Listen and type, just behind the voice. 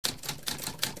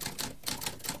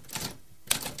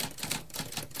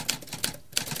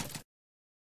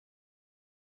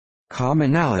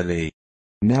Commonality.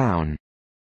 Noun.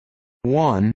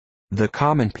 1. The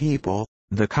common people,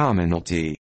 the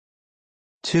commonalty.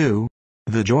 2.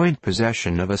 The joint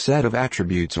possession of a set of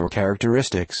attributes or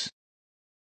characteristics.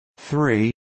 3.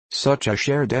 Such a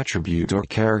shared attribute or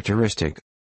characteristic.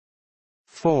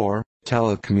 4.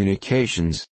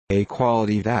 Telecommunications, a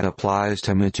quality that applies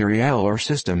to material or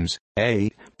systems, a.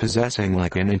 Possessing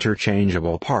like and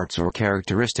interchangeable parts or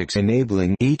characteristics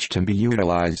enabling each to be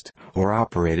utilized, or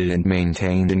operated and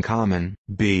maintained in common,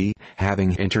 b.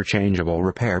 Having interchangeable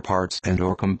repair parts and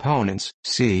or components,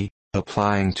 c.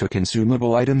 Applying to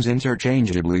consumable items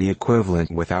interchangeably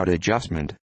equivalent without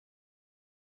adjustment.